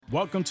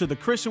Welcome to the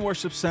Christian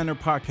Worship Center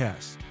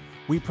podcast.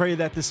 We pray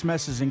that this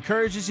message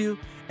encourages you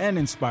and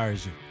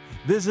inspires you.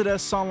 Visit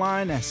us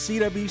online at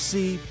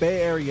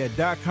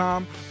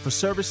cwcbayarea.com for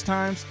service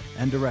times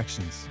and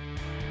directions.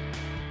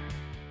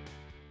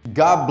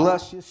 God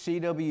bless you,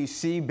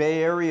 CWC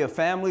Bay Area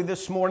family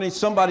this morning.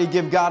 Somebody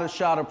give God a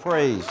shout of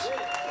praise.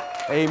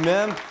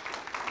 Amen.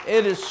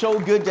 It is so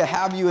good to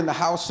have you in the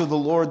house of the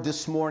Lord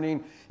this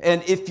morning.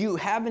 And if you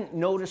haven't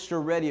noticed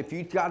already, if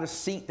you've got a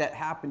seat that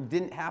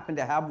didn't happen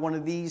to have one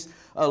of these,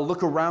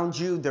 look around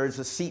you. There's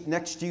a seat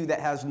next to you that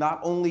has not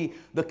only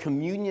the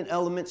communion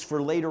elements for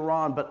later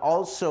on, but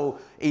also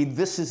a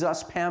This Is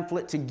Us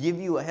pamphlet to give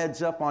you a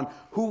heads up on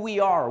who we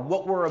are,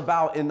 what we're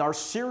about. And our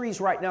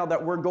series right now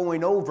that we're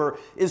going over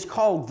is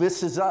called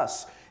This Is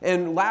Us.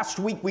 And last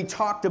week we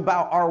talked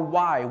about our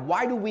why.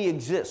 Why do we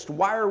exist?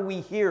 Why are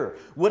we here?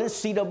 What is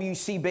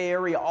CWC Bay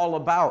Area all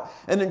about?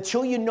 And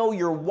until you know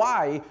your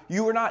why,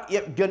 you are not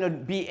going to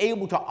be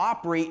able to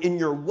operate in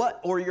your what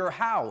or your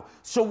how.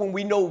 So when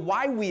we know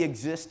why we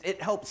exist,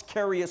 it helps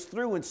carry us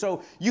through. And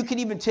so you can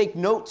even take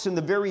notes in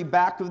the very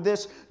back of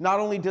this. Not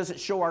only does it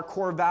show our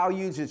core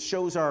values, it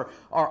shows our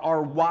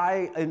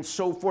why and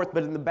so forth,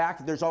 but in the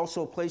back there's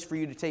also a place for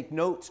you to take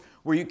notes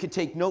where you can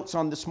take notes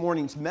on this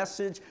morning's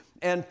message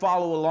and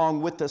follow along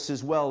with us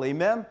as well.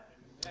 Amen?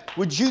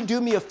 Would you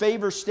do me a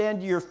favor, stand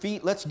to your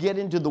feet? Let's get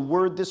into the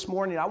Word this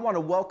morning. I want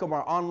to welcome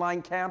our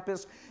online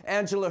campus,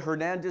 Angela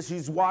Hernandez,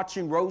 who's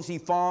watching, Rosie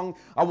Fong.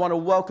 I want to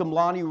welcome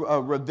Lonnie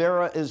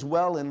Rivera as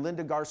well, and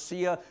Linda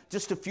Garcia.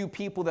 Just a few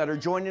people that are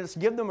joining us.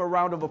 Give them a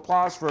round of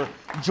applause for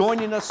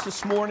joining us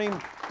this morning.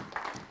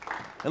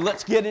 And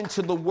let's get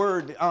into the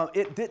Word.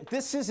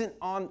 This isn't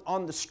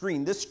on the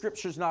screen. This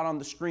scripture's not on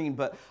the screen,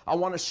 but I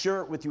want to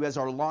share it with you as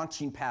our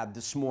launching pad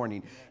this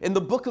morning. In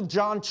the book of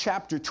John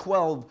chapter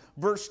 12,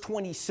 verse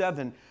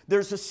 27,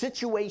 there's a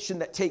situation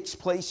that takes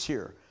place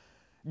here.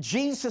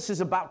 Jesus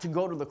is about to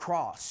go to the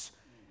cross.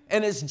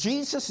 And as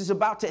Jesus is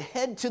about to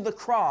head to the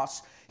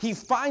cross, he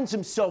finds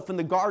himself in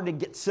the Garden of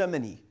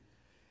Gethsemane.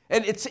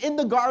 And it's in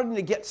the Garden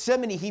of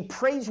Gethsemane, he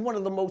prays one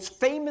of the most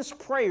famous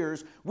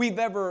prayers we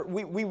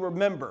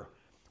remember.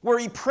 Where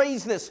he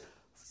prays this,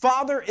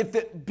 Father, if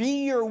it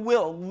be your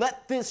will,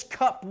 let this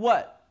cup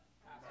what?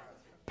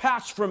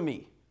 Pass from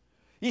me.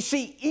 You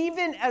see,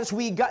 even as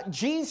we got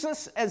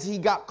Jesus, as he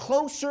got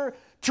closer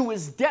to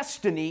his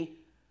destiny,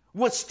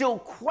 was still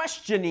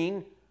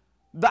questioning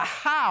the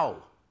how,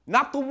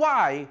 not the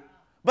why,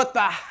 but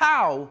the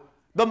how,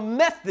 the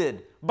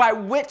method by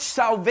which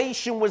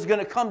salvation was going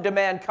to come to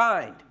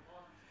mankind.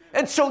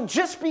 And so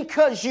just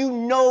because you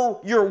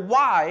know your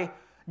why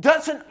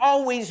doesn't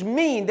always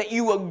mean that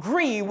you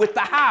agree with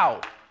the how.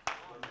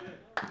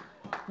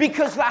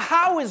 Because the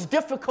how is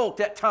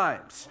difficult at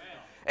times.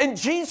 And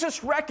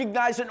Jesus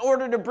recognized in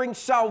order to bring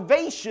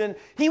salvation,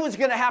 he was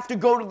going to have to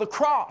go to the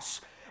cross.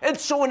 And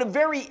so in a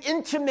very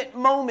intimate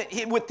moment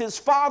with his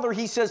Father,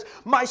 he says,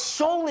 my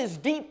soul is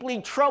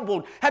deeply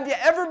troubled. Have you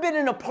ever been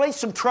in a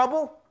place of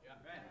trouble?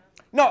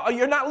 No,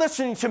 you're not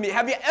listening to me.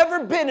 Have you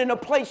ever been in a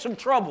place of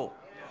trouble?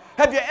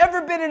 Have you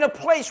ever been in a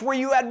place where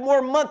you had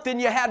more month than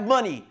you had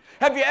money?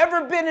 Have you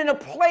ever been in a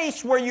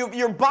place where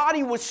your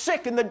body was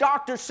sick and the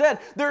doctor said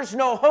there's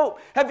no hope?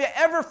 Have you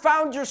ever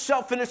found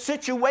yourself in a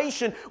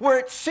situation where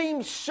it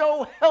seems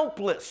so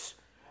helpless?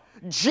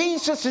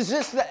 Jesus is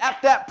at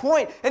that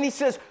point, and he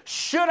says,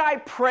 should I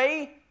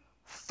pray,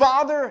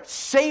 Father,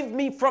 save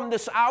me from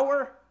this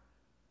hour?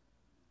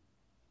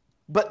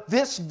 But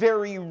this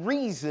very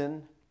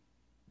reason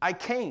I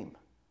came.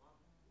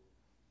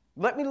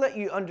 Let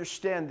you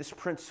understand this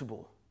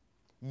principle.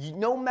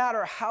 No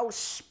matter how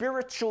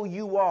spiritual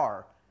you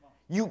are,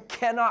 you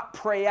cannot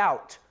pray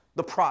out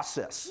the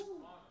process.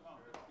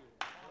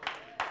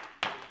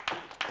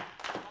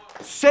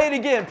 Say it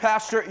again,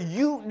 Pastor.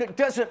 It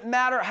doesn't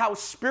matter how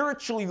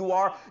spiritual you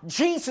are.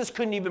 Jesus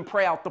couldn't even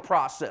pray out the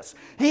process.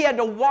 He had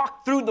to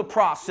walk through the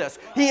process.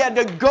 He had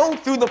to go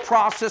through the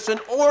process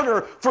in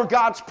order for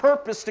God's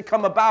purpose to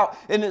come about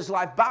in his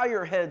life. Bow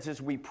your heads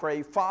as we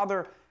pray.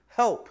 Father,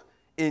 help.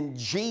 In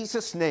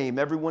Jesus' name,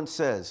 everyone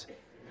says, amen.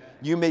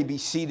 You may be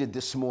seated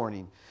this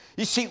morning.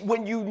 You see,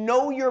 when you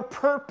know your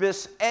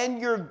purpose and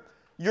your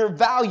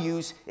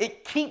values,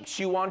 it keeps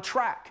you on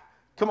track.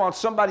 Come on,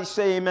 somebody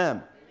say amen.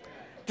 Amen.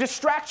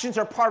 Distractions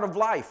are part of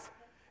life.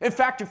 In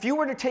fact, if you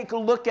were to take a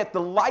look at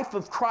the life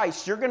of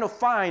Christ, you're going to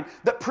find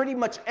that pretty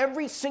much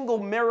every single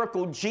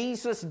miracle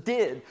Jesus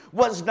did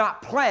was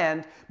not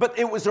planned, but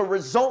it was a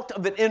result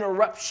of an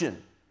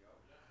interruption.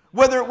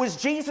 Whether it was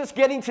Jesus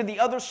getting to the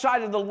other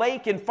side of the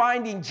lake and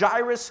finding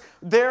Jairus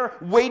there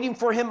waiting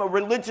for him, a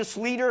religious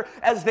leader,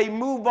 as they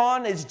move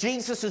on, as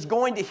Jesus is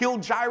going to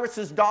heal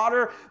Jairus'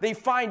 daughter, they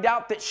find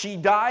out that she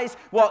dies.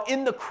 While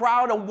in the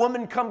crowd, a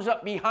woman comes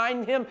up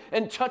behind him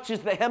and touches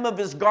the hem of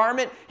his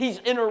garment. He's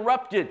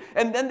interrupted.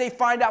 And then they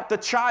find out the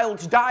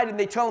child's died, and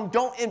they tell him,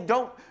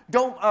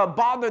 don't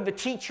bother the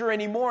teacher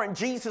anymore. And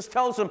Jesus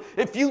tells them,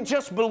 if you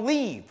just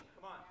believe,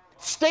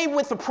 stay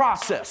with the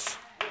process.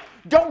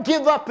 Don't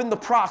give up in the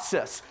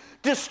process.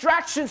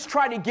 Distractions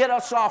try to get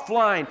us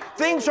offline.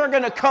 Things are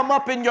going to come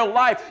up in your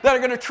life that are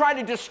going to try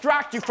to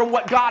distract you from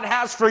what God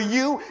has for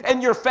you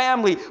and your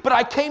family. But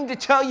I came to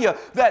tell you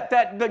that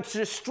the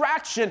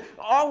distraction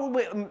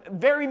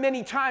very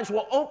many times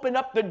will open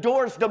up the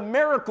doors to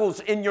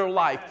miracles in your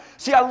life.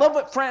 See, I love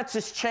what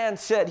Francis Chan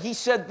said. He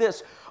said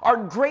this: our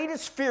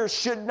greatest fear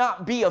should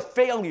not be a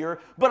failure,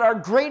 but our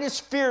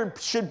greatest fear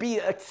should be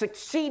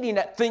succeeding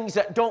at things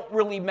that don't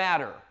really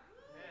matter.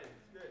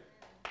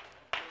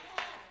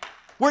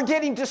 We're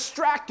getting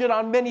distracted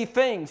on many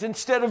things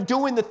instead of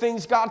doing the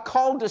things God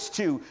called us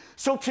to.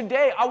 So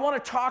today, I want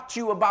to talk to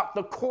you about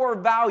the core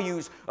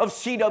values of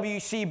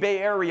CWC Bay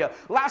Area.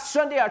 Last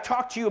Sunday, I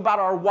talked to you about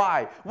our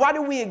why. Why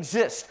do we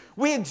exist?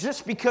 We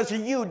exist because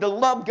of you, to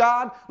love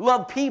God,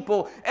 love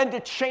people, and to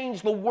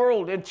change the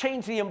world and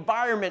change the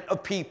environment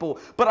of people.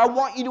 But I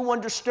want you to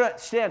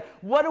understand,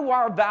 what are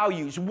our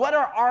values? What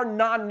are our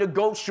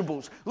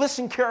non-negotiables?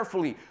 Listen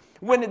carefully.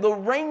 When the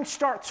rain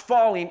starts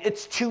falling,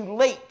 it's too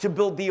late to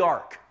build the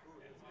ark.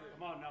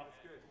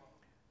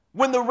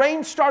 When the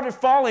rain started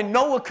falling,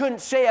 Noah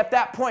couldn't say at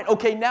that point,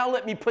 okay, now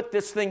let me put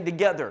this thing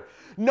together.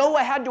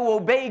 Noah had to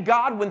obey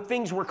God when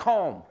things were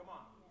calm.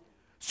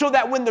 So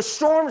that when the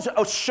storms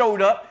showed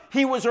up,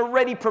 he was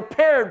already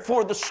prepared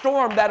for the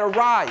storm that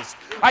arise.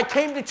 I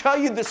came to tell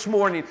you this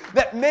morning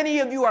that many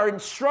of you are in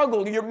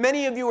struggle.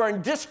 Many of you are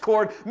in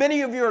discord.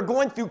 Many of you are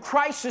going through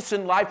crisis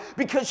in life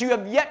because you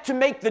have yet to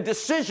make the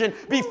decision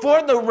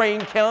before the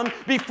rain came,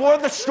 before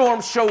the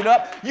storm showed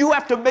up. You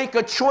have to make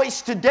a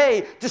choice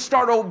today to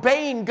start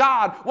obeying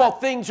God while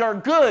things are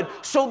good,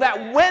 so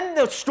that when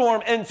the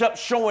storm ends up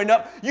showing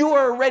up, you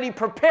are already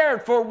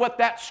prepared for what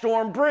that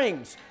storm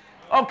brings.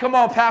 Oh, come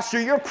on, Pastor,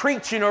 you're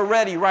preaching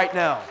already right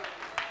now.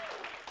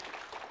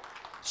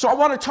 So I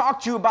want to talk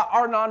to you about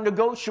our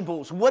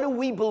non-negotiables. What do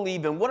we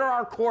believe in? What are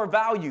our core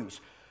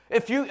values?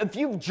 If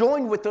you've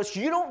joined with us,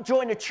 you don't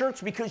join a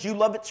church because you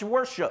love its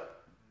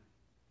worship,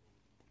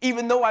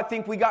 even though I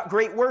think we got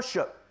great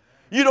worship.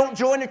 You don't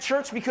join a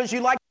church because you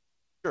like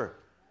the preacher,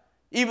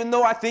 even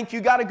though I think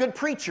you got a good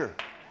preacher.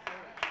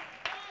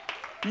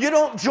 You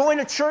don't join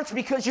a church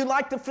because you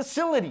like the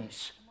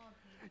facilities.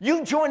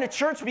 You join a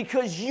church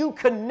because you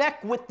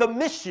connect with the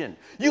mission.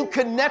 You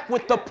connect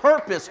with the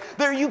purpose.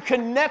 You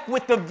connect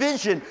with the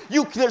vision.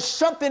 There's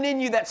something in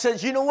you that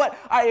says, you know what?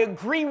 I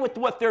agree with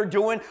what they're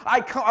doing. I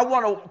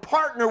want to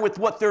partner with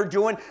what they're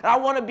doing. And I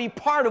want to be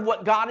part of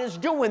what God is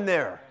doing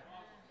there.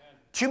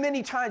 Too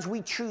many times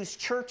we choose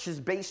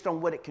churches based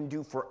on what it can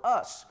do for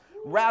us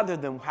rather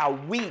than how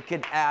we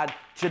can add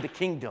to the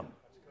kingdom.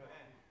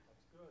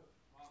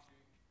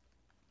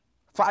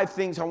 5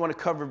 things I want to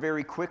cover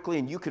very quickly,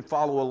 and you could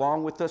follow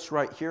along with us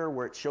right here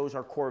where it shows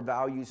our core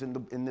values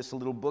in this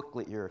little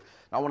booklet here.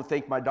 I want to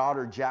thank my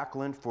daughter,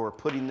 Jacqueline, for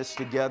putting this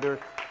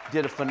together.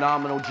 Did a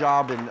phenomenal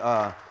job in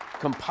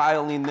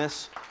compiling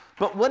this.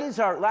 But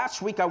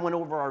last week I went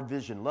over our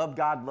vision: love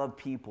God, love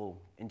people,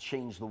 and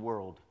change the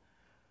world.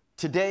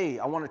 Today,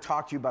 I want to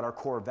talk to you about our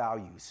core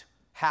values,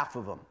 half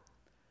of them.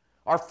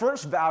 Our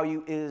first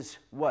value is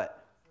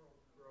what?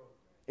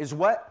 Is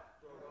what?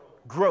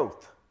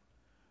 Growth.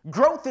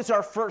 Growth is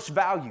our first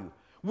value.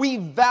 We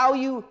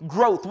value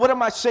growth. What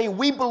am I saying?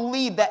 We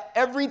believe that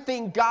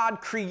everything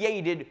God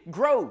created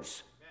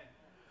grows.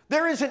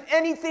 There isn't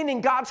anything in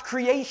God's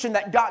creation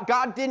that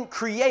God didn't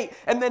create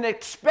and then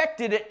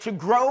expected it to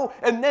grow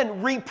and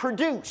then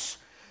reproduce.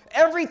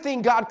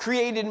 Everything God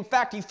created, in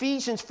fact,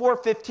 Ephesians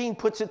 4:15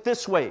 puts it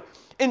this way: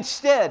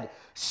 instead,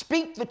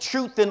 speak the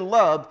truth in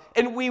love,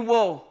 and we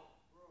will,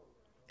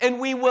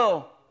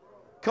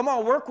 come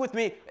on, work with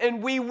me,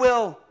 and we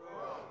will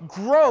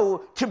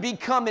grow to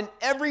become in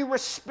every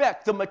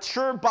respect the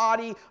mature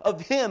body of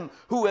Him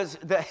who is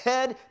the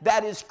head,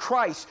 that is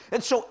Christ.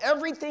 And so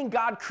everything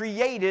God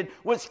created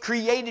was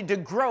created to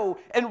grow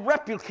and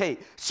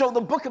replicate. So the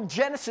book of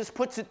Genesis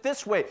puts it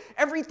this way: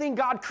 everything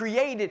God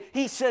created,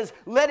 He says,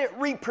 let it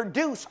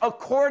reproduce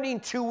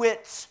according to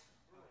its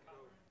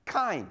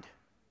kind.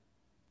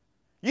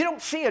 You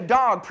don't see a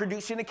dog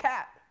producing a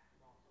cat.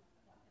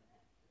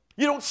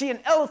 You don't see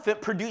an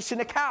elephant producing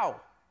a cow.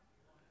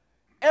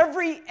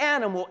 Every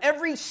animal,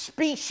 every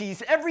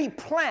species, every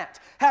plant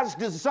has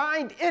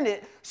designed in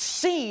it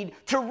seed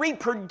to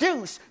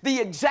reproduce the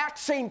exact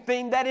same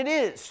thing that it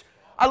is.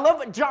 I love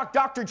what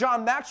Dr.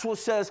 John Maxwell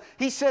says.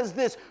 He says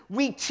this: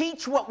 we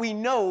teach what we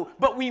know,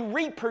 but we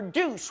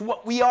reproduce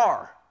what we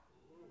are.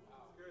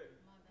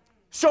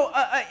 So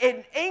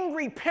an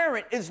angry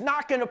parent is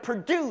not going to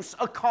produce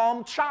a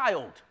calm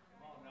child.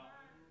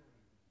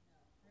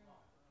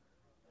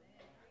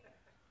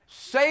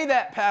 Say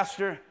that,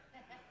 Pastor.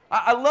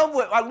 I love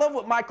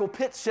what Michael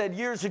Pitt said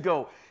years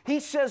ago.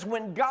 He says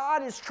when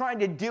God is trying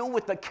to deal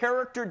with a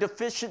character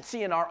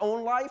deficiency in our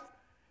own life,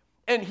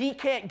 and He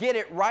can't get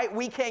it right,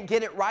 we can't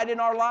get it right in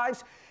our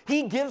lives,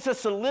 He gives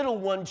us a little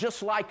one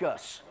just like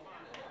us.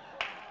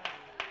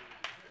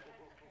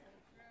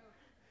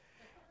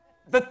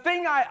 The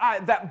thing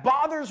that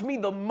bothers me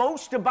the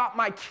most about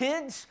my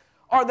kids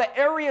are the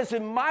areas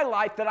in my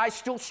life that I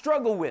still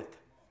struggle with.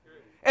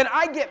 And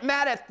I get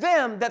mad at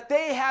them that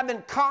they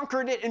haven't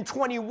conquered it in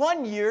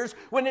 21 years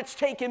when it's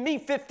taken me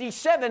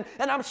 57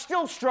 and I'm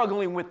still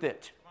struggling with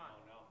it.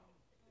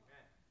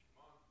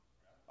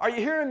 Are you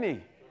hearing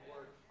me?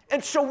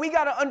 And so we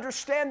got to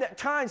understand at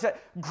times that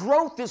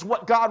growth is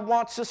what God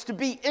wants us to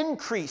be,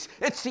 increase.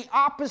 It's the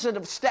opposite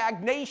of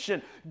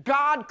stagnation.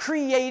 God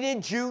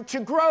created you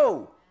to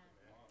grow,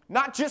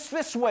 not just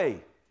this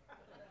way.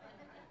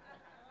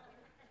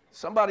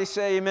 Somebody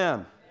say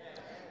amen.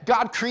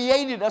 God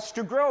created us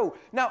to grow.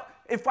 Now,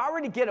 if I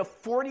were to get a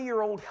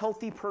 40-year-old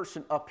healthy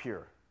person up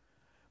here,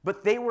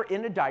 but they were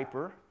in a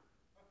diaper,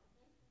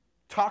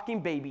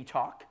 talking baby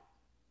talk,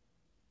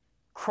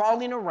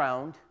 crawling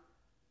around,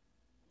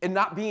 and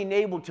not being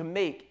able to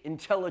make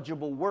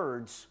intelligible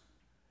words,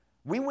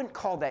 we wouldn't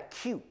call that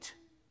cute.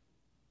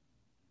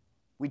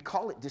 We'd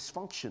call it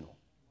dysfunctional.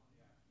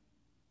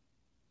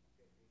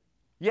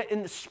 Yet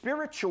in the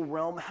spiritual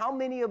realm, how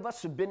many of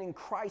us have been in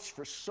Christ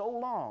for so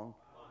long,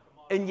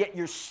 and yet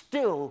you're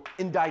still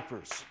in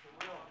diapers?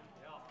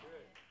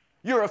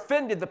 You're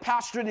offended the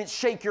pastor didn't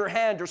shake your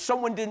hand, or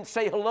someone didn't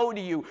say hello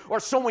to you, or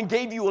someone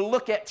gave you a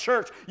look at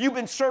church. You've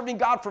been serving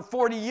God for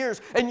 40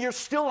 years, and you're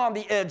still on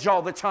the edge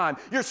all the time.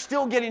 You're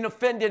still getting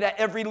offended at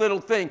every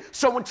little thing.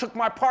 Someone took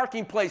my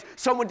parking place.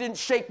 Someone didn't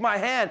shake my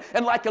hand.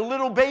 And like a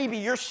little baby,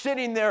 you're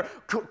sitting there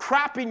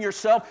crapping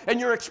yourself, and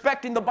you're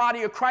expecting the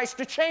body of Christ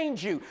to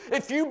change you.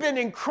 If you've been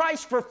in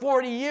Christ for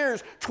 40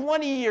 years,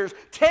 20 years,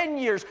 10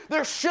 years,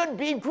 there should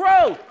be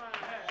growth.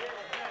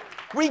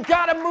 We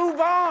got to move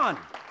on.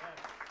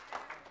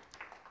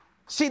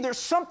 See, there's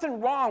something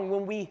wrong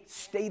when we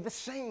stay the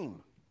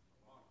same.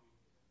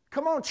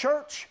 Come on,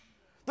 church.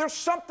 There's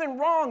something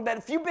wrong that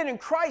if you've been in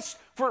Christ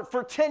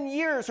for 10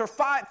 years or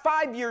 5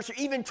 years or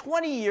even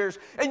 20 years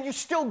and you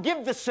still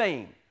give the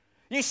same,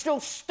 you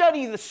still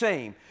study the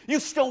same, you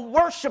still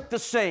worship the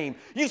same,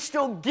 you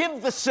still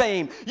give the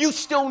same, you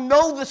still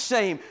know the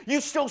same,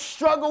 you still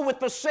struggle with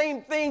the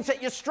same things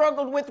that you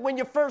struggled with when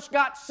you first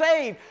got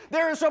saved,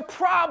 there's a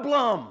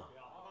problem.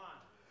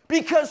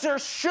 Because there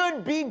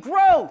should be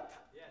growth.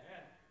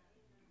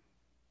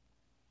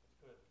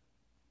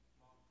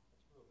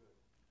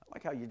 I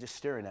like how you're just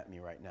staring at me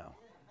right now.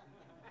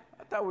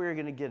 I thought we were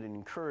going to get an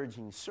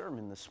encouraging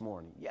sermon this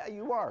morning. Yeah,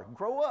 you are.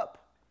 Grow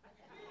up.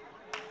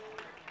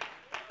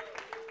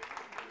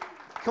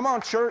 Come on,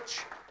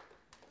 church.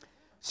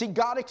 See,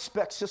 God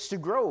expects us to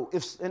grow.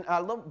 And I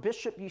love,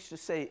 Bishop used to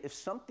say, if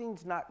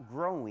something's not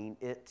growing,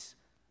 it's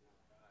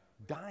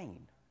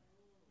dying.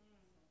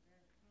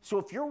 So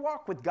if your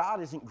walk with God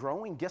isn't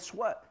growing, guess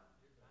what?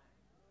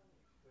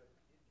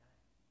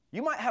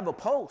 You might have a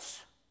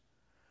pulse.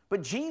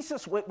 But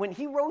Jesus, when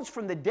he rose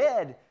from the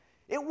dead,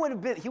 it would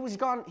have been, he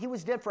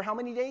was dead for how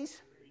many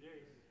days? 3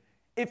 days.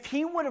 If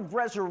he would have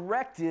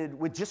resurrected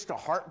with just a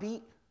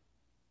heartbeat,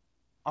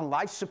 on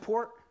life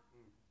support,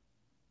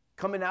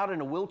 coming out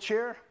in a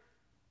wheelchair,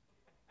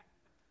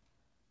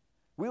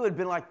 we would have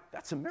been like,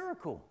 that's a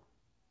miracle,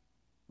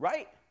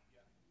 right?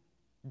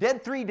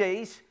 Dead 3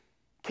 days,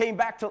 came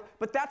back to,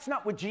 but that's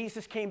not what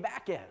Jesus came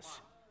back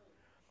as.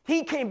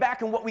 He came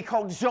back in what we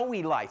call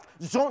Zoe life,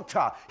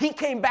 Zonta. He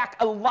came back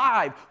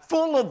alive,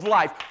 full of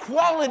life,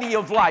 quality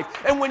of life.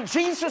 And when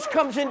Jesus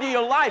comes into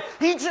your life,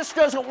 he just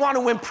doesn't want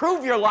to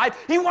improve your life.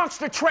 He wants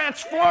to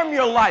transform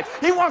your life.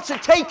 He wants to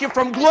take you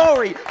from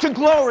glory to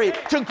glory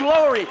to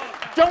glory.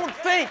 Don't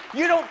think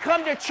you don't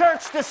come to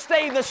church to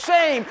stay the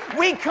same.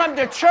 We come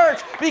to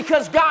church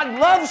because God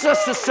loves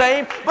us the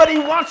same, but he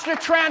wants to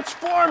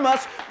transform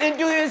us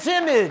into his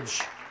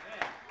image.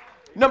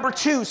 Number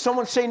 2,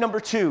 someone say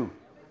number 2.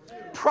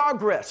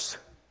 Progress.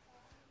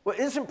 Well,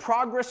 isn't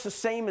progress the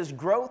same as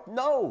growth?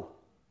 No.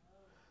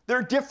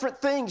 They're different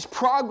things.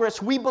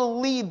 Progress, we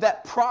believe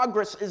that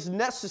progress is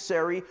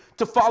necessary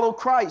to follow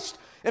Christ.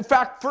 In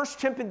fact, 1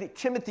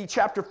 Timothy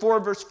chapter 4,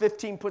 verse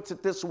 15 puts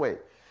it this way.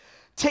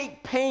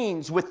 Take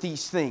pains with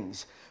these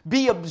things.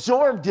 Be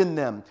absorbed in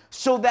them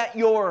so that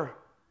your...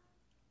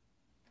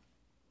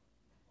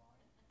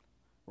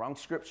 Wrong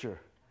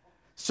scripture.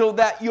 So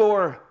that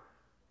your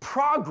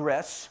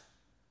progress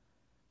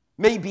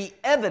may be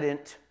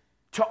evident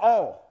to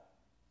all.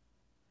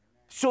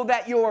 So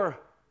that your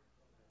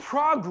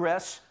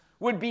progress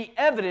would be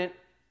evident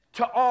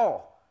to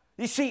all.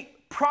 You see,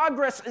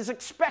 progress is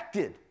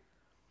expected.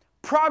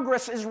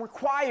 Progress is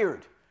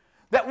required.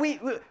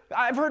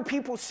 I've heard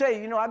people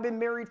say, I've been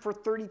married for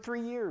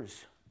 33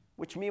 years,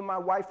 which me and my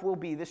wife will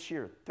be this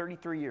year,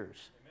 33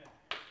 years.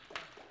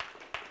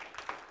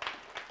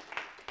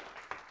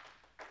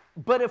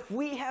 But if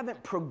we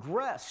haven't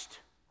progressed,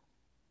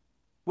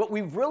 what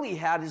we've really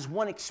had is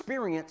one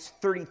experience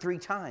 33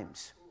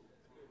 times.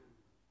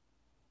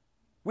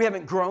 We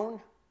haven't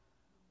grown.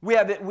 We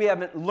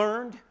haven't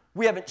learned.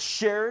 We haven't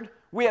shared.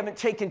 We haven't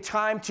taken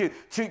time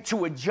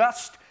to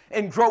adjust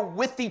and grow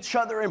with each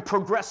other and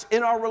progress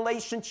in our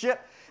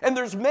relationship. And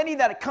there's many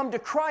that have come to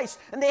Christ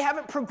and they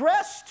haven't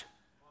progressed.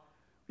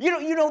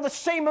 You know the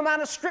same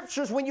amount of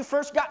scriptures when you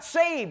first got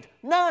saved.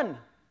 None.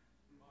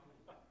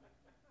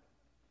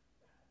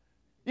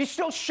 You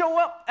still show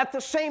up at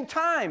the same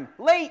time,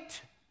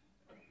 late.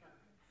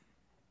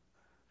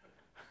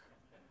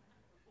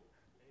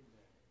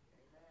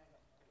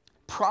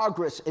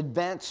 progress,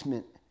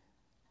 advancement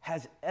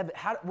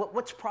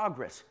what's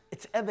progress?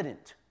 It's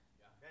evident.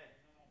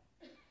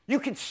 You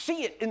can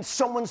see it in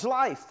someone's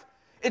life.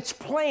 It's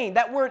plain.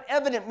 That word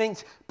evident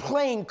means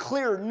plain,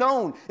 clear,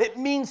 known. It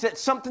means that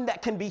something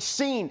that can be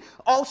seen,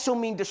 also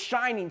means the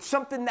shining,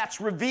 something that's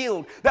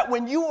revealed. That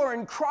when you are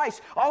in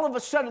Christ, all of a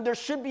sudden there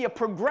should be a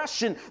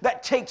progression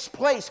that takes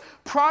place.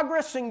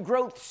 Progress and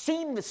growth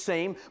seem the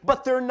same,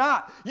 but they're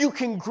not. You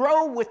can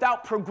grow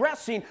without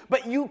progressing,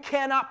 but you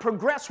cannot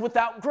progress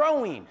without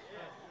growing.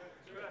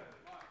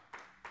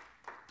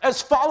 As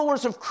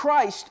followers of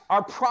Christ,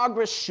 our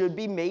progress should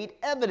be made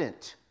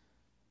evident.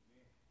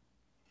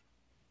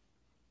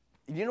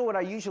 You know what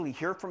I usually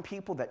hear from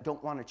people that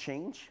don't want to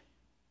change?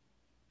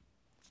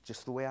 It's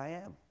just the way I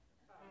am.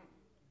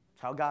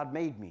 It's how God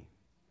made me.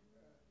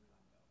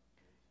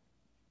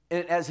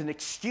 And as an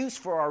excuse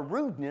for our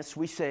rudeness,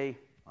 we say,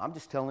 I'm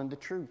just telling the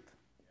truth.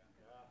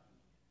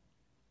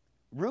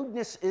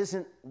 Rudeness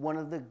isn't one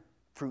of the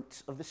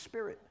fruits of the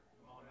Spirit.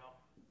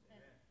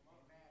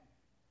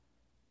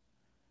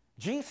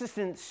 Jesus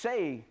didn't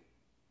say,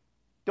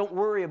 don't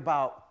worry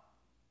about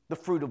the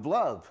fruit of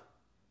love,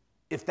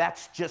 if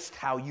that's just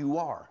how you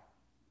are.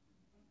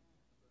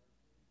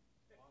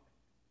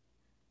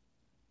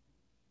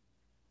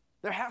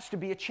 There has to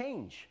be a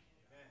change.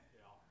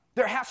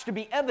 There has to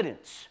be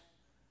evidence.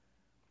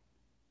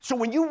 So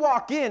when you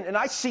walk in and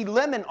I see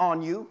lemon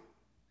on you,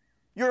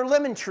 you're a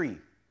lemon tree.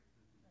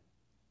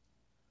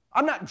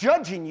 I'm not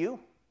judging you.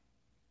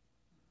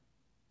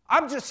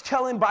 I'm just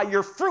telling by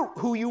your fruit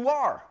who you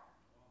are.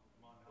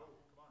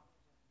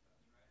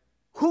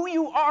 Who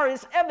you are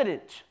is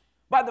evident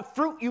by the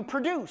fruit you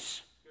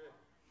produce.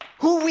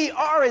 Who we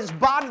are as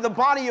the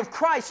body of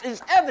Christ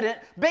is evident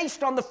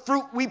based on the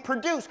fruit we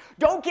produce.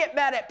 Don't get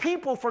mad at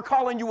people for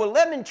calling you a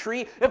lemon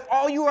tree if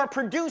all you are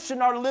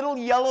producing are little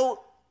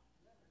yellow.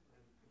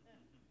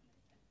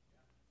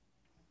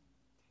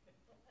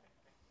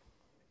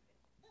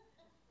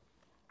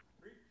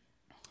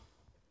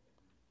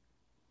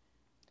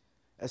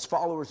 As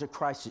followers of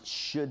Christ, it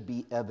should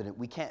be evident.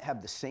 We can't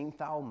have the same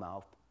foul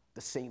mouth,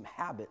 the same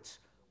habits,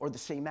 or the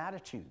same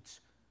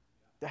attitudes.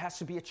 There has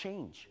to be a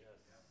change.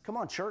 Come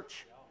on,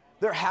 church.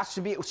 There has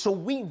to be. So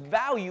we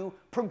value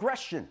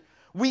progression.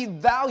 We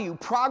value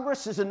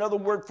progress is another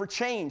word for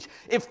change.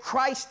 If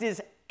Christ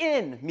is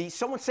in me,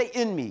 someone say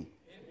in me,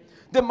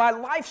 then my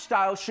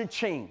lifestyle should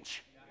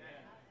change.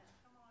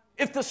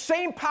 If the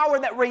same power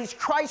that raised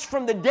Christ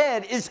from the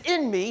dead is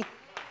in me,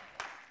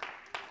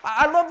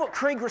 I love what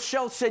Craig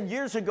Rochelle said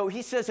years ago.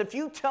 He says, if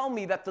you tell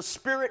me that the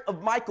spirit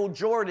of Michael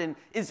Jordan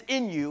is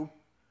in you,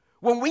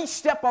 when we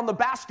step on the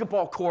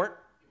basketball court,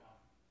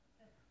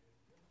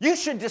 you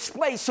should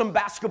display some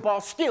basketball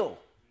skill.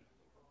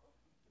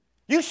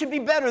 You should be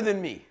better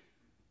than me,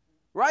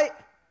 right?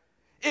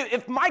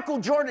 If Michael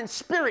Jordan's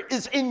spirit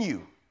is in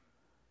you,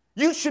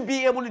 you should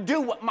be able to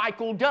do what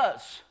Michael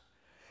does.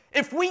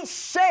 If we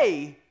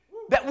say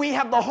that we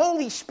have the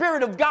Holy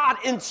Spirit of God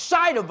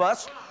inside of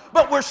us,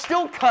 but we're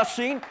still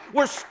cussing,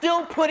 we're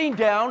still putting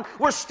down,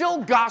 we're still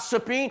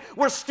gossiping,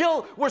 we're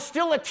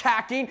still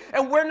attacking,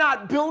 and we're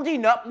not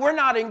building up, we're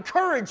not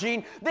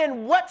encouraging,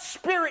 then what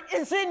spirit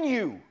is in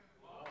you?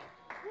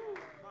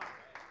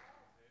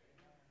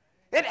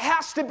 It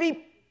has to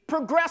be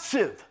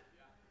progressive.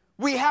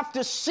 We have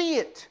to see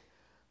it.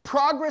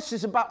 Progress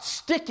is about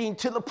sticking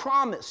to the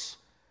promise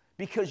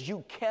because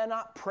you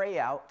cannot pray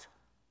out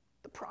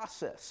the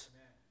process.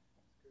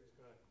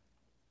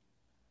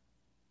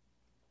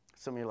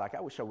 Some of you are like, I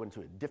wish I went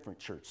to a different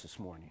church this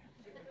morning.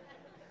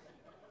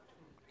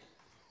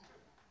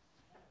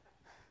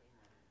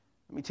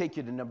 Let me take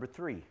you to number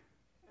 3.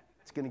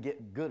 It's going to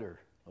get gooder,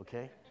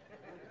 okay?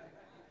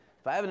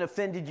 If I haven't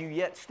offended you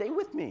yet, stay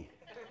with me.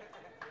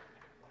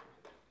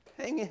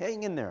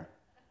 Hang in there.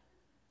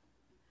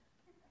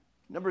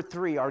 Number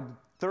 3, our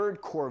third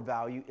core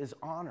value is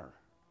honor.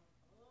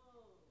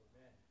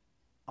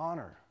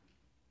 Honor.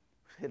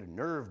 Hit a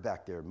nerve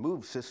back there.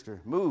 Move,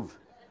 sister, move.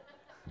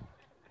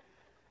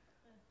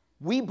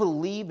 We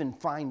believe in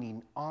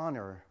finding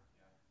honor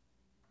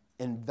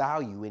and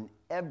value in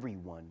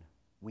everyone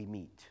we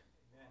meet.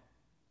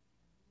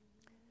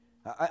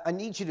 I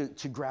need you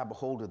to grab a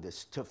hold of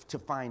this, to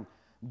find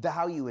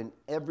value in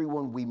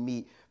everyone we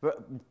meet.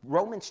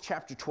 Romans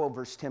chapter 12,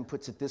 verse 10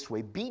 puts it this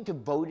way: be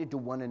devoted to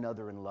one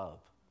another in love.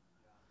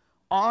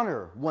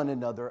 Honor one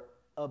another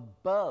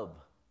above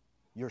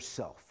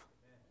yourself.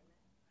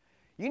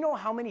 You know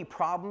how many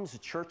problems a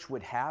church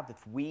would have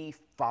if we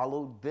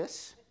followed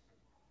this?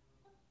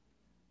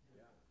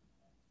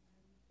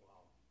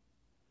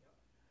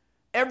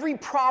 Every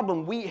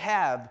problem we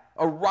have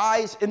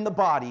arise in the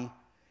body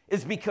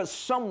is because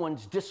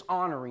someone's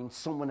dishonoring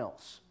someone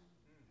else.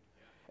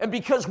 And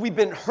because we've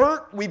been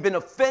hurt, we've been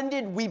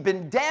offended, we've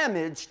been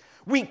damaged,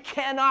 we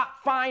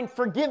cannot find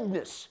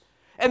forgiveness.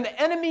 And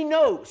the enemy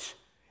knows,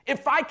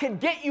 if I could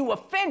get you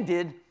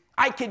offended,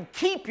 I could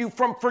keep you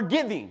from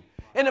forgiving.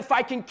 And if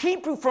I can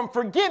keep you from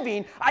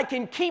forgiving, I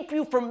can keep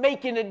you from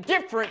making a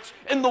difference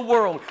in the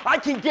world. I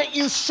can get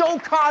you so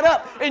caught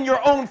up in your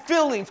own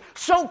feelings,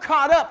 so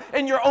caught up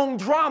in your own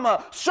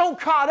drama, so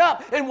caught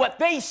up in what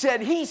they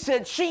said, he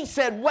said, she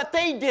said, what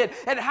they did,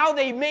 and how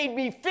they made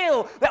me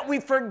feel, that we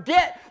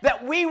forget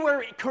that we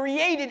were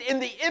created in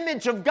the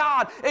image of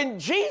God. And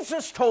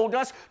Jesus told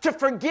us to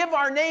forgive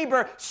our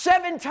neighbor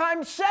 7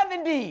 times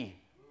 70.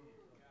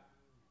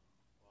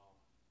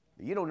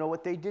 You don't know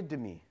what they did to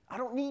me. I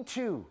don't need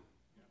to.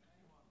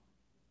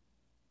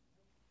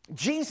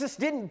 Jesus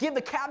didn't give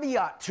a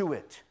caveat to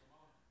it,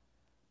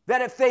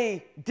 that if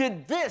they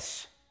did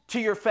this to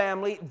your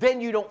family,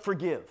 then you don't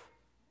forgive.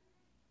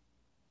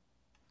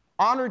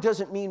 Honor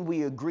doesn't mean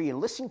we agree.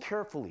 And listen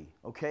carefully,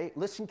 okay?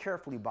 Listen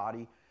carefully,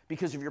 body,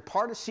 because if you're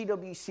part of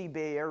CWC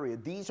Bay Area,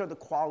 these are the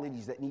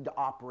qualities that need to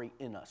operate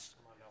in us.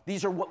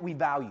 These are what we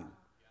value.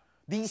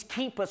 These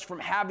keep us from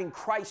having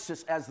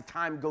crisis as the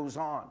time goes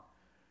on.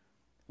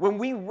 When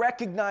we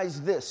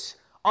recognize this,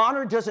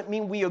 honor doesn't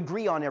mean we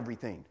agree on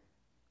everything.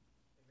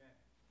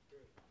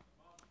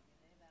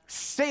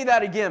 Say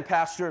that again,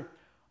 Pastor.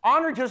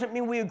 Honor doesn't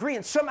mean we agree.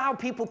 And somehow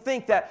people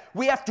think that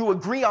we have to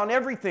agree on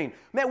everything.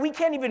 Man, we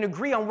can't even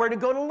agree on where to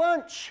go to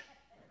lunch.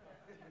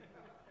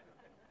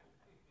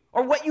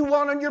 Or what you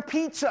want on your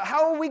pizza.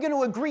 How are we going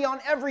to agree on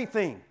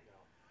everything?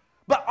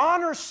 But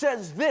honor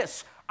says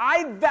this: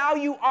 I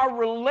value our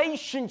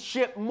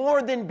relationship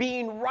more than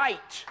being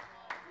right.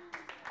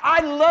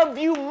 I love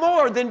you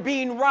more than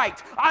being right.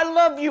 I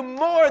love you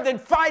more than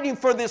fighting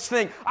for this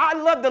thing.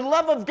 The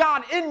love of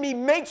God in me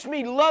makes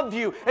me love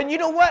you. And you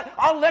know what?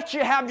 I'll let you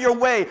have your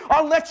way.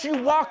 I'll let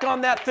you walk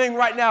on that thing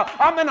right now.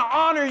 I'm going to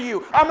honor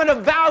you. I'm going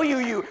to value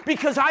you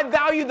because I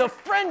value the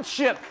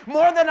friendship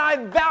more than I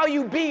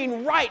value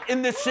being right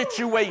in this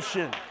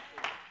situation.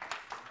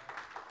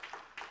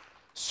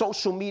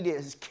 Social media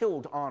has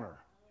killed honor.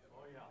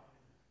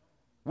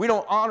 We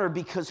don't honor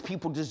because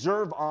people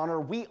deserve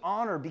honor. We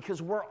honor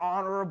because we're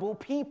honorable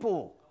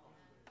people.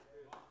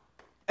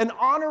 And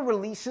honor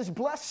releases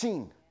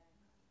blessing.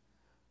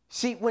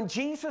 See, when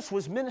Jesus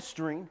was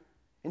ministering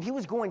and he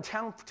was going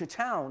town to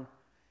town,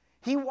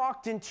 he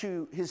walked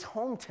into his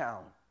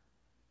hometown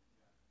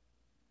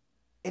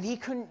and he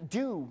couldn't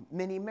do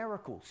many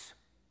miracles.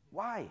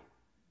 Why?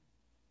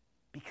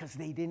 Because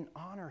they didn't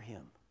honor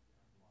him.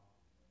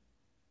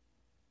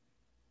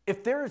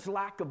 If there is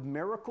lack of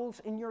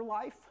miracles in your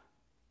life,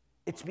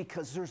 it's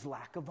because there's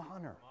lack of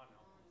honor.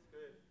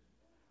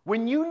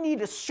 When you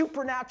need a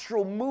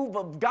supernatural move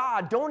of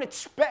God, don't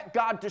expect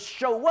God to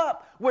show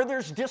up where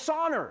there's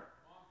dishonor.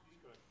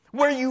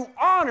 Where you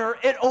honor,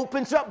 it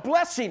opens up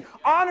blessing.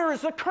 Honor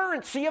is a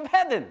currency of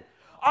heaven.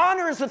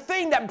 Honor is a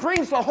thing that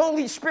brings the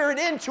Holy Spirit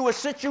into a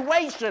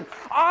situation.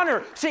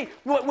 Honor. See,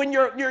 when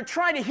you're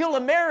trying to heal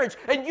a marriage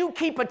and you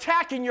keep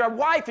attacking your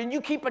wife and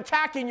you keep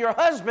attacking your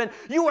husband,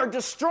 you are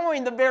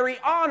destroying the very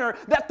honor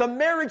that the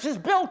marriage is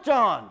built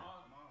on.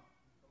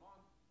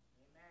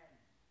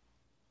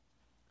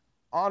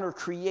 Honor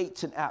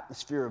creates an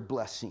atmosphere of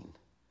blessing.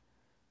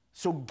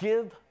 So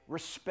give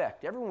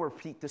respect. Everyone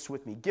repeat this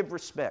with me. Give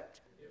respect.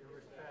 Give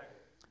respect.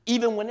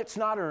 Even when it's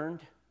not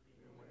earned.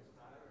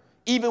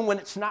 Even when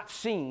it's not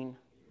seen.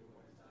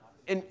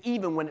 And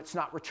even when it's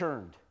not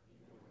returned.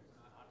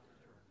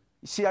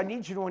 You see, I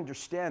need you to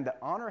understand that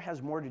honor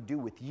has more to do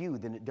with you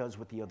than it does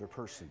with the other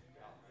person.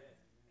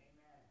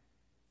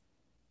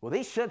 Well,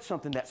 they said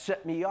something that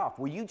set me off.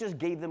 Well, you just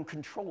gave them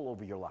control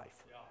over your life.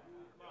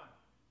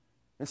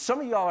 And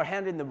some of y'all are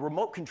handing the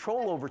remote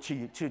control over to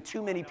you, to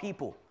too many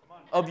people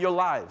of your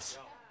lives.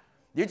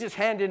 You're just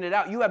handing it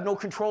out. You have no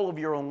control of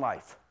your own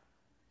life.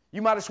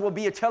 You might as well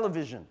be a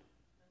television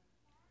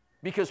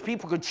because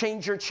people could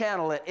change your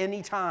channel at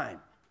any time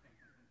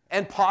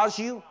and pause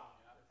you,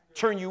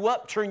 turn you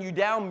up, turn you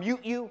down,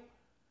 mute you.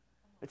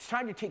 It's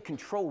time to take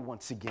control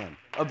once again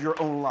of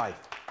your own life.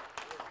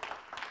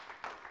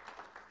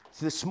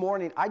 So this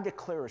morning, I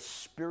declare a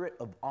spirit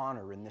of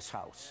honor in this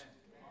house.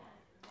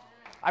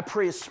 I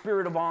pray a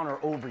spirit of honor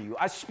over you.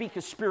 I speak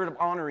a spirit of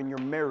honor in your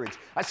marriage.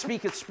 I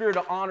speak a spirit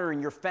of honor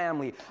in your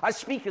family. I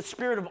speak a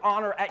spirit of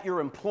honor at your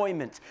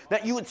employment.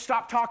 That you would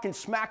stop talking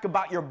smack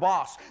about your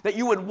boss. That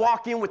you would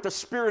walk in with the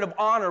spirit of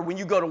honor when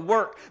you go to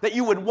work. That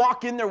you would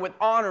walk in there with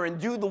honor and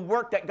do the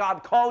work that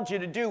God called you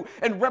to do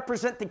and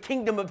represent the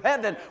kingdom of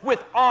heaven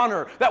with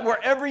honor. That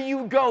wherever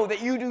you go,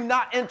 that you do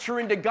not enter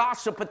into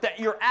gossip, but that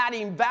you're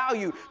adding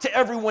value to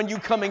everyone you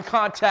come in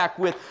contact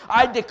with.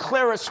 I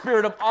declare a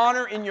spirit of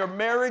honor in your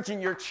marriage, in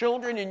your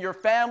children, in your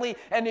family,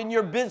 and in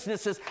your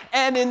businesses,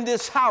 and in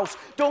this house.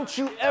 Don't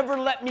you ever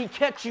let me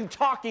catch you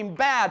talking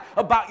bad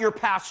about your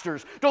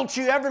pastors. Don't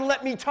you ever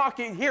let me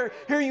hear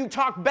you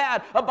talk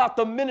bad about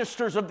the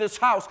ministers of this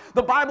house.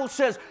 The Bible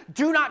says,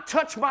 do not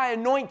touch my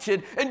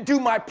anointed and do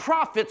my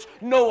prophets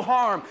no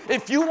harm.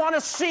 If you want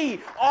to see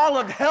all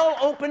of hell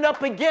open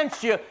up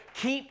against you,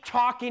 keep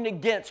talking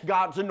against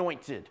God's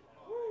anointed.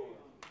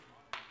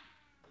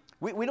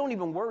 We don't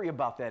even worry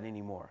about that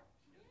anymore.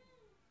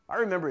 I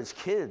remember as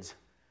kids,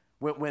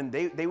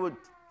 when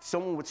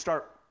someone would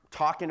start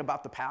talking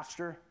about the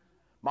pastor,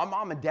 my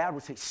mom and dad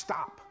would say,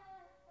 stop.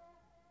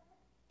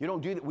 You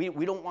don't do that.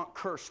 We don't want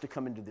curse to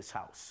come into this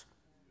house.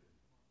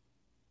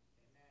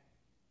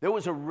 There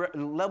was a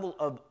level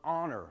of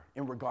honor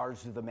in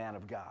regards to the man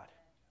of God.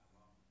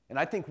 And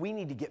I think we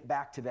need to get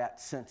back to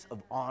that sense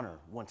of honor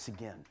once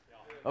again,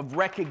 of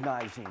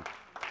recognizing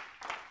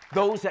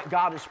those that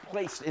God has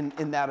placed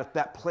in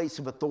that place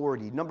of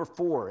authority. Number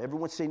 4,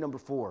 everyone say number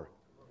 4.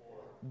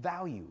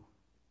 Value.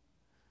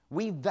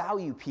 We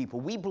value people.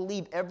 We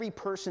believe every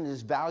person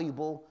is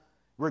valuable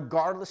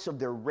regardless of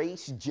their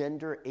race,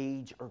 gender,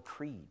 age, or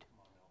creed.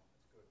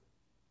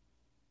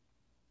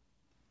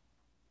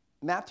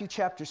 Matthew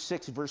chapter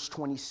 6, verse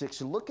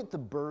 26, look at the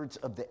birds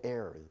of the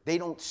air. They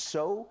don't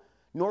sow,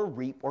 nor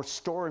reap, or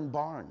store in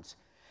barns,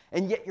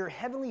 and yet your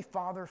heavenly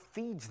Father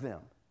feeds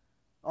them.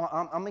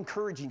 I'm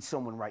encouraging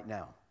someone right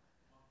now.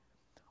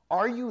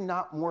 Are you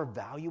not more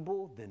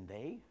valuable than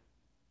they?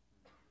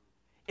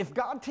 If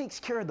God takes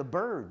care of the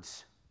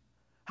birds,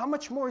 how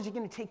much more is he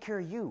going to take care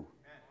of you?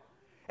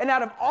 And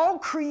out of all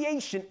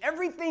creation,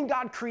 everything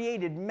God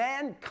created,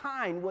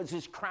 mankind was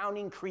his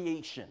crowning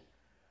creation.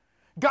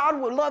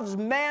 God loves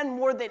man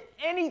more than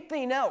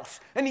anything else.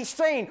 And he's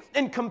saying,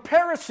 in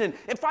comparison,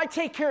 if I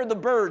take care of the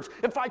birds,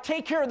 if I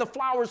take care of the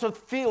flowers of the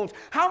fields,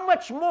 how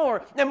much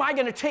more am I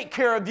going to take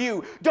care of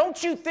you?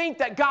 Don't you think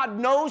that God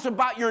knows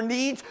about your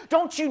needs?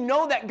 Don't you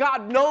know that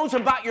God knows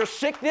about your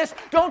sickness?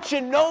 Don't you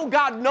know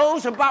God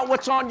knows about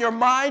what's on your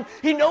mind?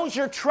 He knows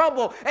your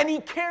trouble, and he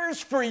cares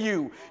for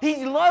you.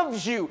 He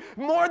loves you.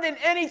 More than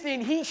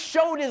anything, he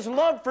showed his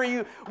love for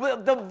you.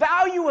 The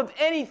value of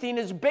anything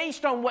is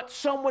based on what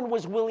someone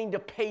was willing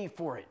to pay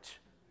for it.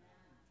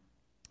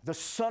 The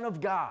Son of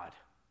God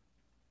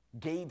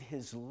gave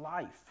his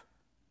life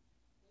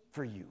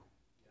for you.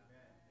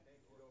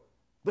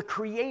 The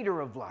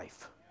creator of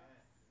life.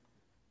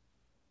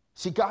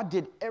 See, God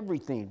did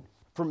everything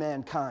for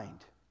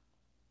mankind.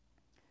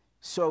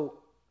 So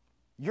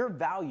your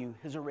value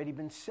has already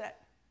been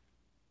set.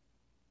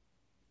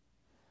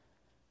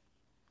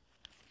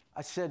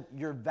 I said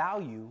your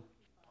value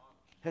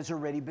has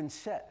already been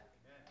set.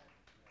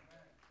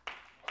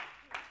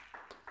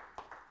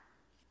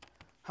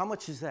 How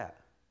much is that?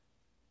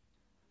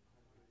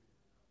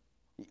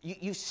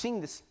 You've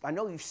seen this. I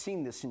know you've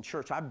seen this in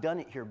church. I've done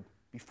it here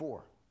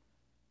before.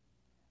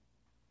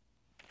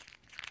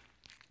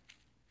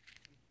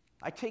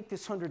 I take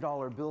this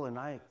 $100 bill and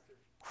I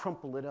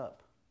crumple it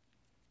up.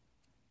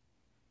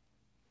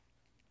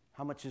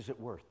 How much is it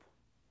worth?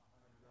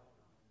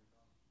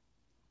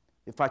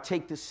 If I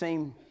take the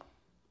same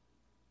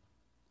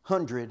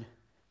 100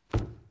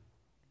 and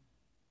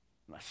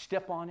I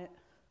step on it,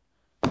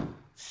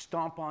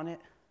 stomp on it,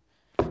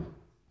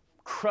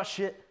 crush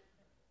it,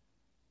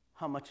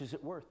 how much is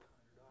it worth?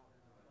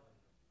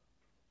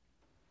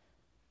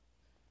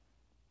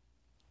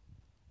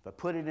 If I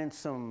put it in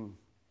some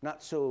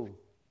not so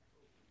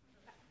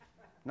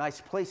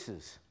nice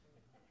places,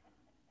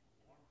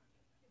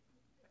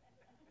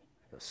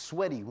 a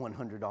sweaty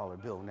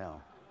 $100 bill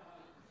now,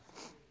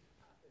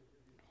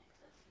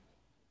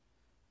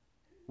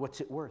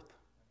 what's it worth?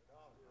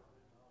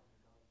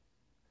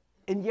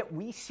 And yet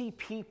we see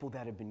people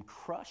that have been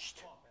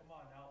crushed,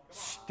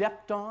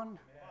 stepped on,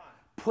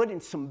 put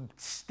in some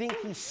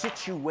stinky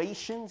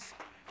situations,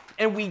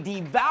 and we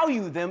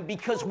devalue them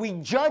because we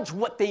judge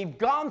what they've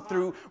gone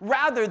through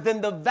rather than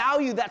the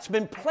value that's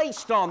been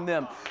placed on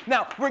them.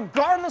 Now,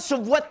 regardless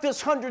of what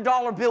this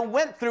 $100 bill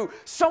went through,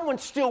 someone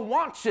still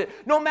wants it.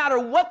 No matter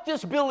what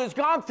this bill has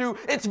gone through,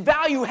 its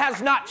value has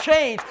not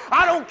changed.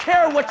 I don't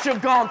care what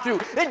you've gone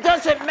through. It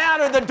doesn't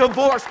matter the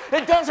divorce.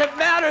 It doesn't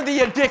matter the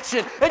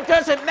addiction. It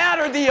doesn't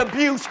matter the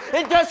abuse.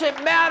 It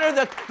doesn't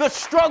matter the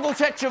struggles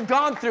that you've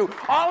gone through.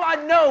 All I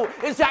know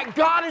is that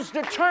God has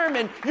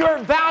determined your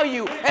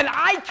value, and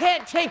I can't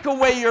take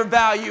away your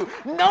value.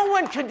 No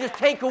one can just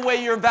take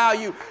away your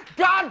value.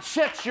 God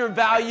sets your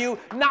value,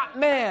 not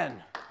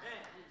man.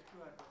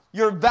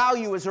 Your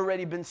value has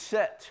already been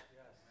set.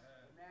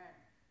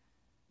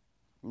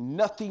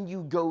 Nothing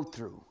you go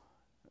through,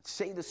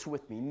 say this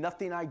with me,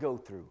 nothing I go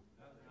through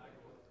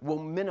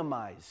will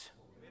minimize,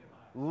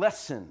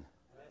 lessen,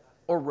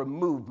 or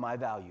remove my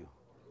value.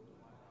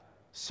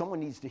 Someone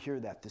needs to hear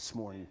that this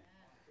morning,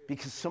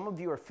 because some of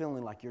you are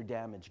feeling like you're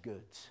damaged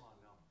goods.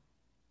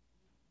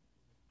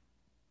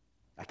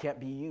 I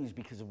can't be used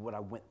because of what I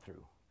went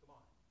through.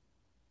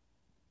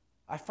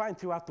 I find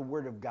throughout the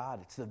Word of God,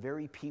 it's the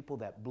very people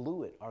that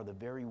blew it are the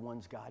very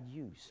ones God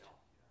used.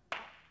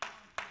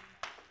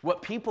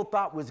 What people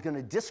thought was going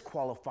to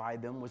disqualify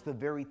them was the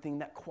very thing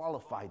that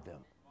qualified them.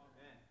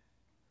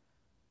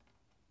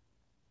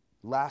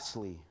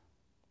 Lastly,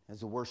 as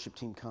the worship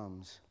team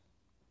comes,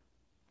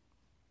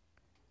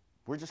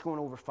 we're just going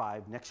over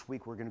 5. Next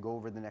week, we're going to go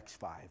over the next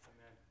 5.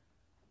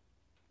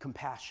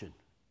 Compassion.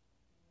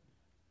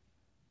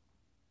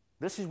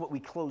 This is what we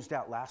closed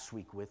out last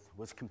week with,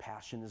 was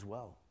compassion as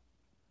well.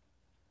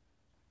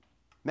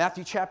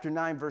 Matthew chapter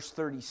 9, verse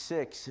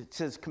 36, it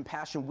says,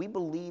 compassion, we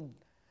believe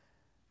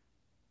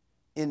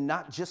in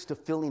not just a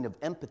feeling of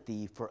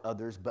empathy for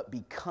others, but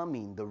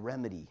becoming the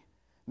remedy.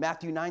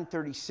 Matthew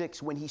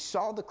 9:36, when he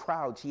saw the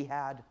crowds, he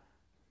had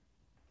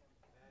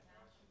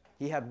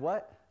He had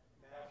what?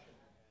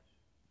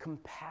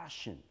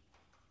 Compassion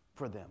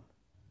for them.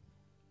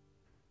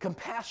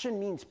 Compassion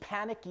means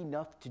panic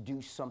enough to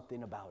do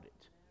something about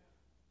it.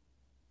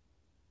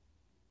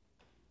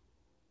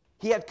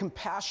 He had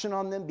compassion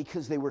on them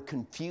because they were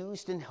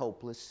confused and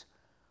helpless,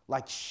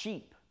 like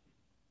sheep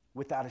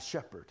without a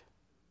shepherd.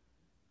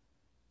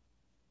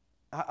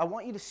 I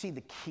want you to see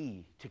the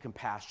key to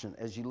compassion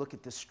as you look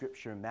at this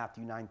scripture in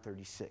Matthew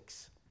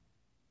 9:36.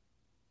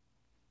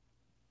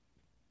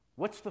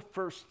 What's the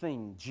first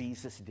thing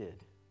Jesus did?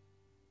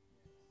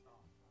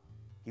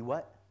 He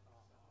what?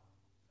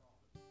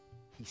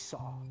 He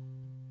saw.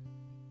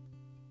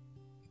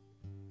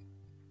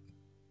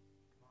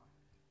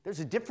 There's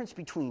a difference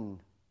between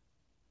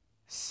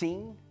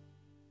seeing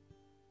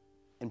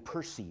and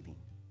perceiving.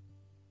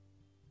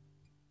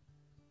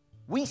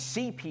 We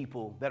see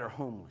people that are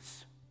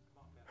homeless,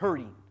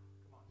 hurting.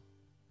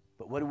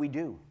 But what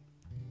do?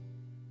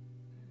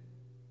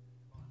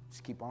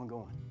 Just keep on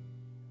going.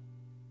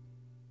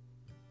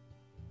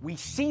 We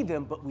see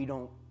them, but we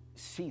don't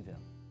see them.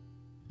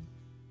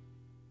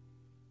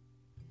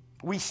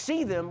 We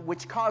see them,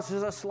 which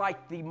causes us,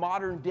 like the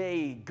modern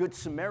day Good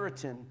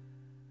Samaritan,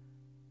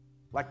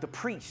 like the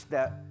priest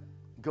that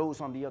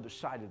goes on the other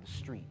side of the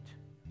street.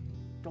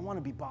 Don't want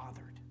to be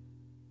bothered.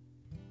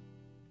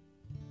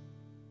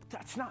 But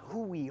that's not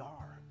who we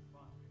are.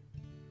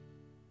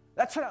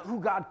 That's not who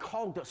God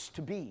called us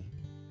to be.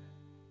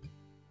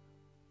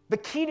 The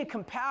key to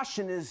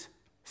compassion is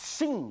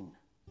seeing.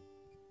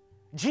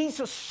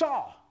 Jesus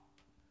saw.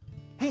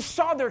 He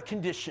saw their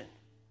condition.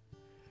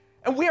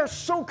 And we are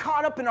so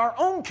caught up in our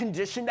own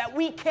condition that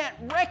we can't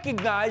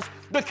recognize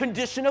the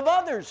condition of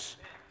others.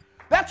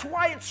 That's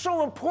why it's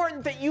so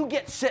important that you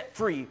get set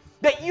free,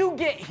 that you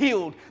get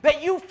healed,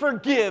 that you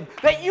forgive,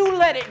 that you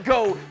let it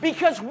go,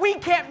 because we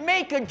can't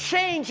make a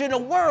change in a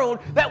world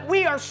that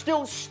we are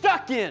still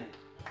stuck in.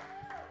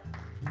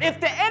 If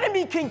the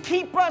enemy can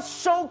keep us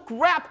so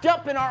wrapped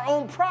up in our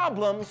own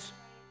problems,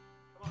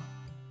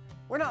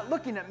 we're not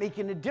looking at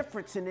making a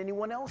difference in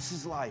anyone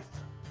else's life.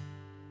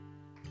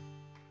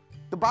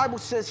 The Bible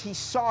says he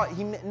saw it.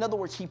 In other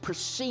words, he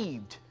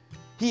perceived,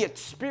 he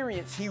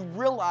experienced, he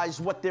realized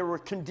what their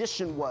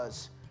condition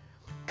was.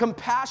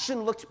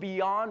 Compassion looks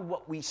beyond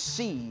what we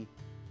see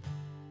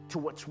to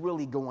what's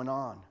really going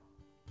on.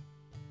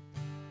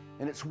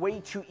 And it's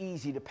way too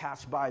easy to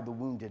pass by the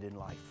wounded in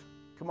life.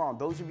 Come on,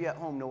 those of you at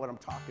home know what I'm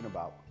talking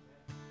about.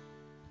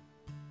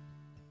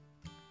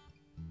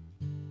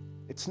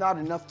 It's not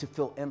enough to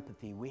feel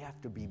empathy. We have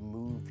to be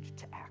moved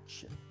to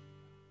action.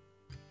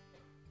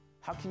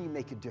 How can you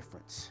make a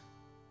difference?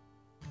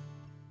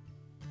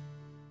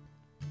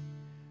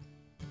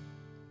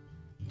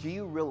 Do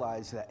you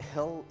realize that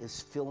hell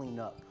is filling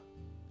up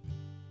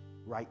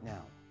right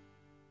now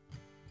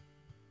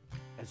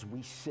as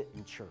we sit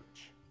in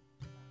church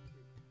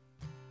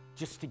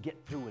just to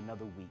get through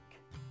another week?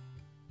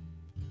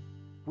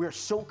 We're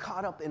so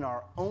caught up in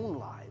our own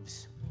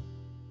lives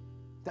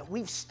that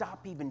we've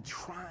stopped even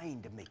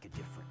trying to make a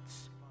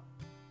difference.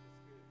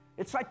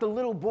 It's like the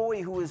little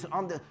boy who is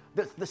on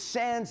the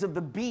sands of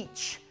the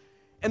beach,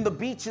 and the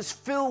beach is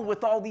filled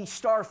with all these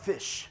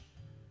starfish.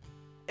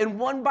 And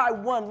one by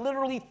one,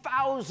 literally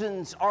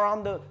thousands are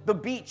on the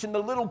beach, and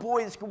the little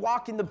boy is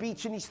walking the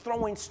beach, and he's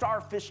throwing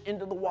starfish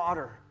into the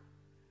water.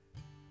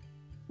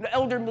 The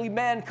elderly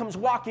man comes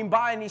walking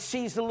by, and he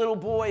sees the little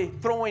boy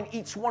throwing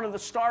each one of the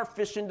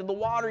starfish into the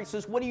water. He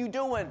says, "What are you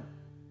doing?"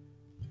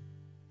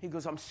 He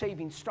goes, "I'm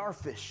saving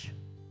starfish."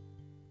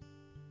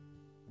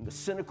 And the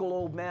cynical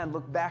old man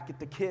looked back at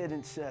the kid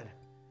and said,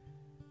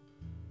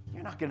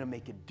 "You're not going to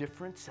make a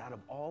difference out of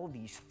all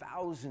these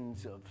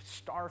thousands of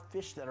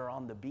starfish that are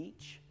on the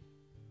beach."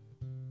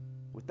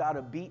 Without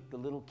a beat, the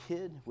little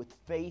kid with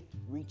faith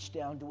reached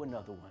down to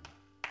another one.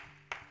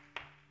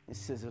 It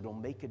says, "It'll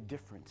make a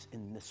difference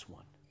in this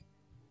one."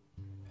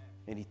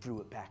 And he threw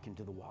it back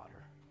into the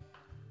water.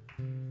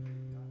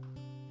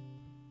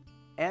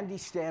 Andy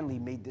Stanley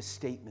made this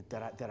statement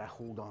that I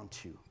hold on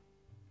to.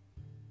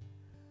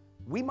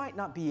 We might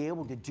not be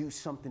able to do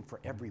something for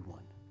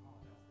everyone,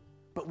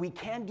 but we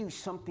can do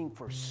something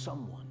for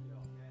someone.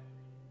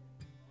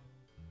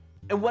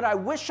 And what I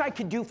wish I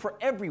could do for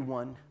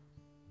everyone,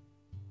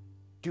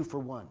 do for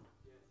one.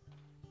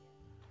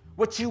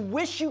 What you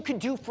wish you could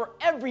do for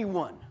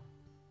everyone,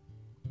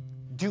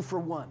 do for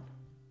one.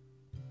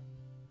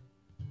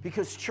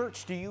 Because,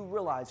 church, do you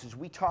realize as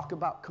we talk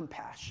about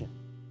compassion,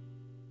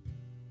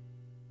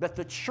 that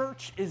the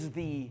church is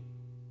the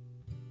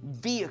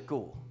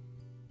vehicle,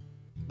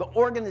 the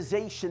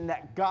organization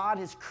that God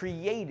has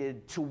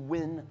created to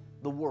win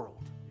the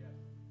world?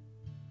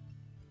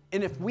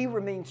 And if we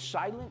remain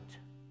silent,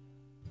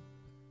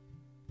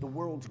 the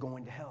world's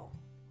going to hell.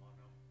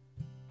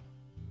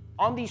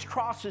 On these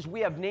crosses, we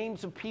have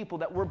names of people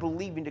that we're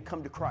believing to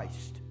come to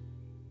Christ.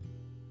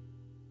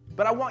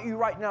 But I want you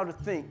right now to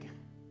think,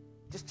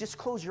 just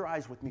close your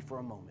eyes with me for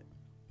a moment.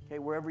 Okay,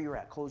 wherever you're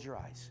at, close your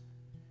eyes.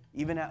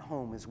 Even at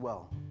home as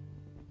well.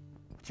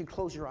 But you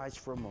close your eyes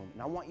for a moment.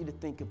 And I want you to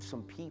think of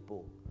some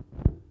people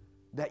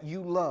that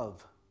you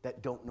love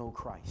that don't know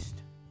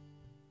Christ.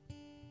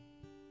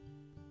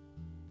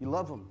 You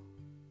love them.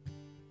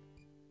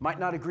 Might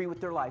not agree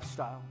with their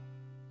lifestyle.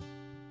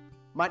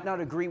 Might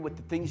not agree with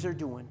the things they're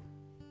doing.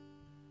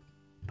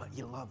 But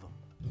you love them.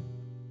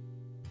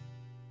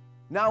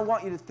 Now I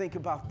want you to think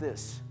about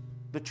this.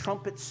 The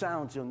trumpet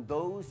sounds, and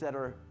those that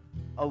are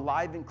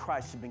alive in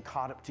Christ have been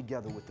caught up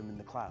together with them in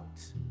the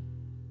clouds.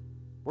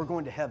 We're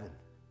going to heaven.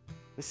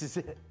 This is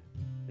it.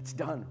 It's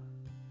done.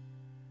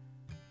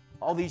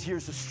 All these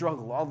years of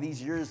struggle, all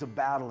these years of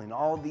battling,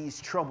 all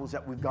these troubles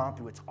that we've gone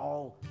through, it's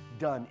all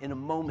done in a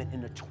moment,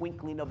 in a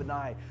twinkling of an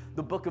eye.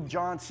 The book of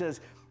John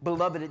says,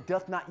 "Beloved, it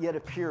doth not yet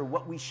appear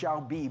what we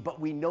shall be, but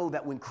we know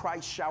that when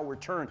Christ shall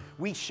return,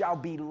 we shall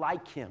be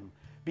like him,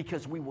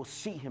 because we will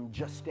see him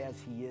just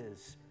as he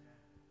is."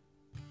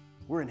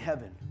 We're in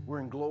heaven. We're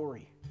in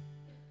glory.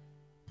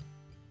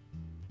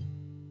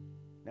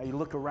 Now you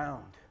look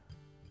around.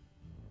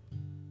 I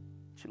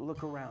want you to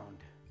look around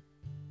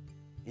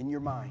in your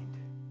mind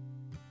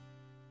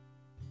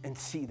and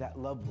see that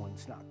loved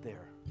one's not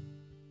there.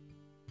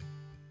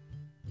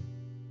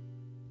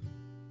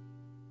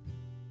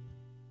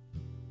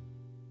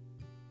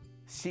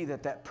 See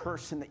that that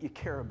person that you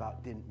care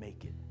about didn't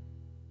make it.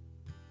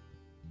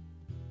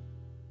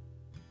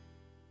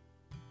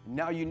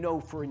 Now you know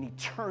for an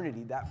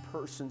eternity that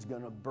person's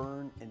going to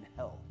burn in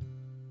hell.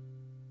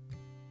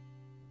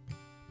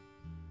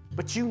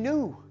 But you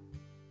knew.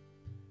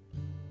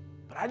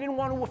 But I didn't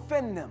want to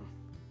offend them.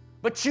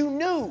 But you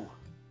knew.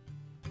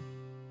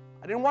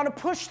 I didn't want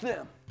to push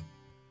them.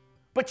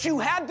 But you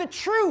had the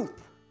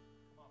truth.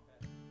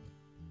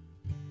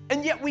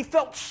 And yet we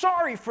felt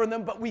sorry for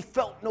them, but we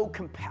felt no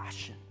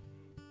compassion.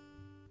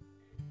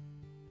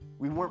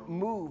 We weren't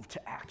moved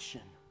to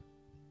action.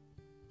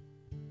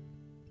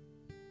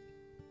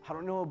 I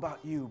don't know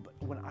about you, but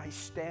when I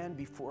stand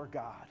before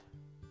God,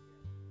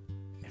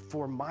 and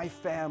for my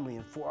family,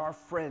 and for our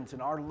friends,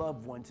 and our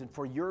loved ones, and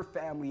for your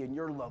family and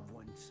your loved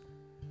ones,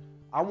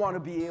 I want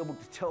to be able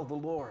to tell the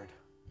Lord,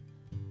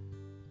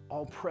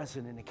 all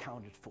present and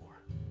accounted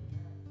for.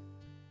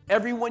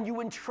 Everyone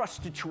you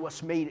entrusted to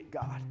us made it,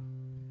 God.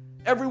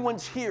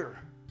 Everyone's here.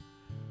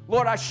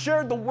 Lord, I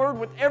shared the word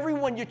with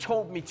everyone you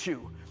told me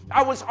to.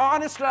 I was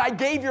honest and I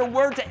gave your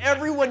word to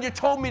everyone you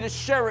told me to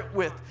share it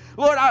with.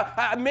 Lord,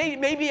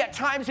 maybe at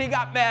times they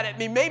got mad at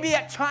me. Maybe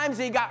at times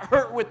they got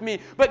hurt with me.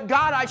 But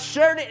God, I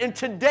shared it, and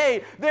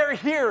today they're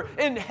here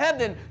in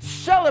heaven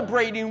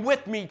celebrating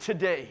with me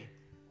today.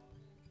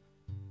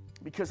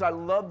 Because I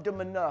loved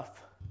them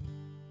enough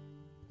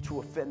to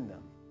offend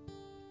them.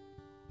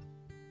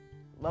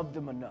 Loved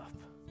them enough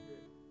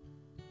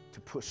to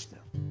push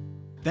them.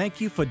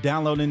 Thank you for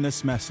downloading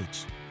this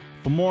message.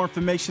 For more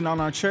information on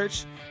our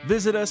church,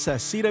 visit us at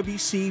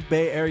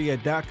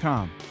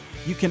cwcbayarea.com.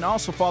 You can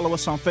also follow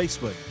us on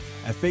Facebook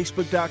at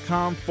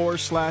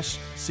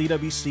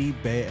facebook.com/CWC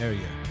Bay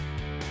Area.